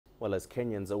Well, as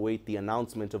Kenyans await the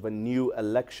announcement of a new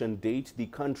election date, the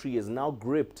country is now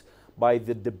gripped by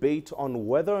the debate on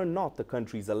whether or not the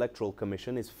country's electoral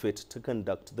commission is fit to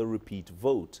conduct the repeat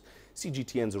vote.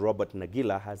 CGTN's Robert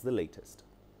Nagila has the latest.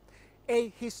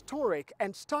 A historic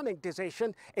and stunning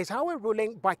decision is how a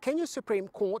ruling by Kenya's Supreme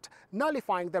Court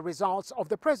nullifying the results of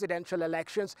the presidential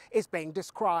elections is being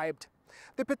described.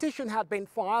 The petition had been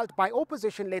filed by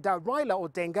opposition leader Raila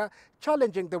Odinga,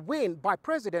 challenging the win by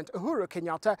President Uhuru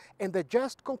Kenyatta in the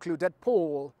just concluded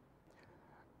poll.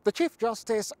 The Chief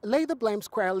Justice laid the blame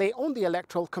squarely on the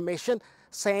Electoral Commission,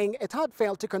 saying it had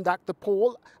failed to conduct the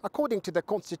poll according to the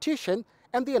Constitution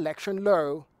and the election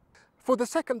law. For the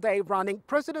second day running,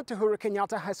 President Uhuru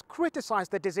Kenyatta has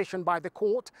criticized the decision by the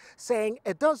court, saying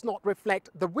it does not reflect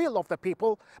the will of the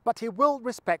people, but he will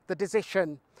respect the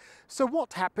decision. So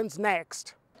what happens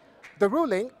next? The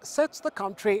ruling sets the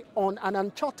country on an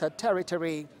uncharted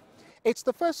territory. It's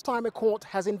the first time a court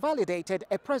has invalidated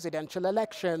a presidential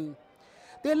election.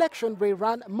 The election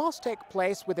rerun must take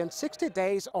place within 60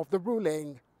 days of the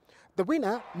ruling. The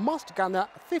winner must garner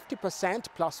 50%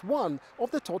 plus 1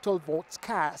 of the total votes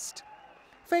cast.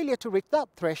 Failure to reach that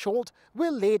threshold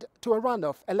will lead to a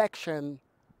runoff election.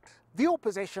 The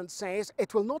opposition says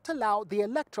it will not allow the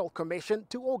Electoral Commission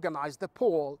to organize the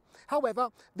poll. However,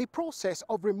 the process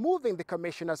of removing the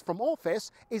commissioners from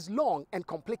office is long and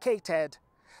complicated.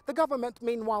 The government,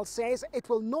 meanwhile, says it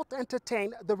will not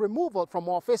entertain the removal from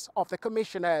office of the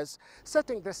commissioners,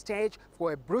 setting the stage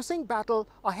for a bruising battle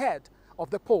ahead of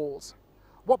the polls.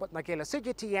 Robert Nagila,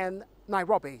 CGTN,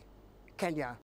 Nairobi, Kenya.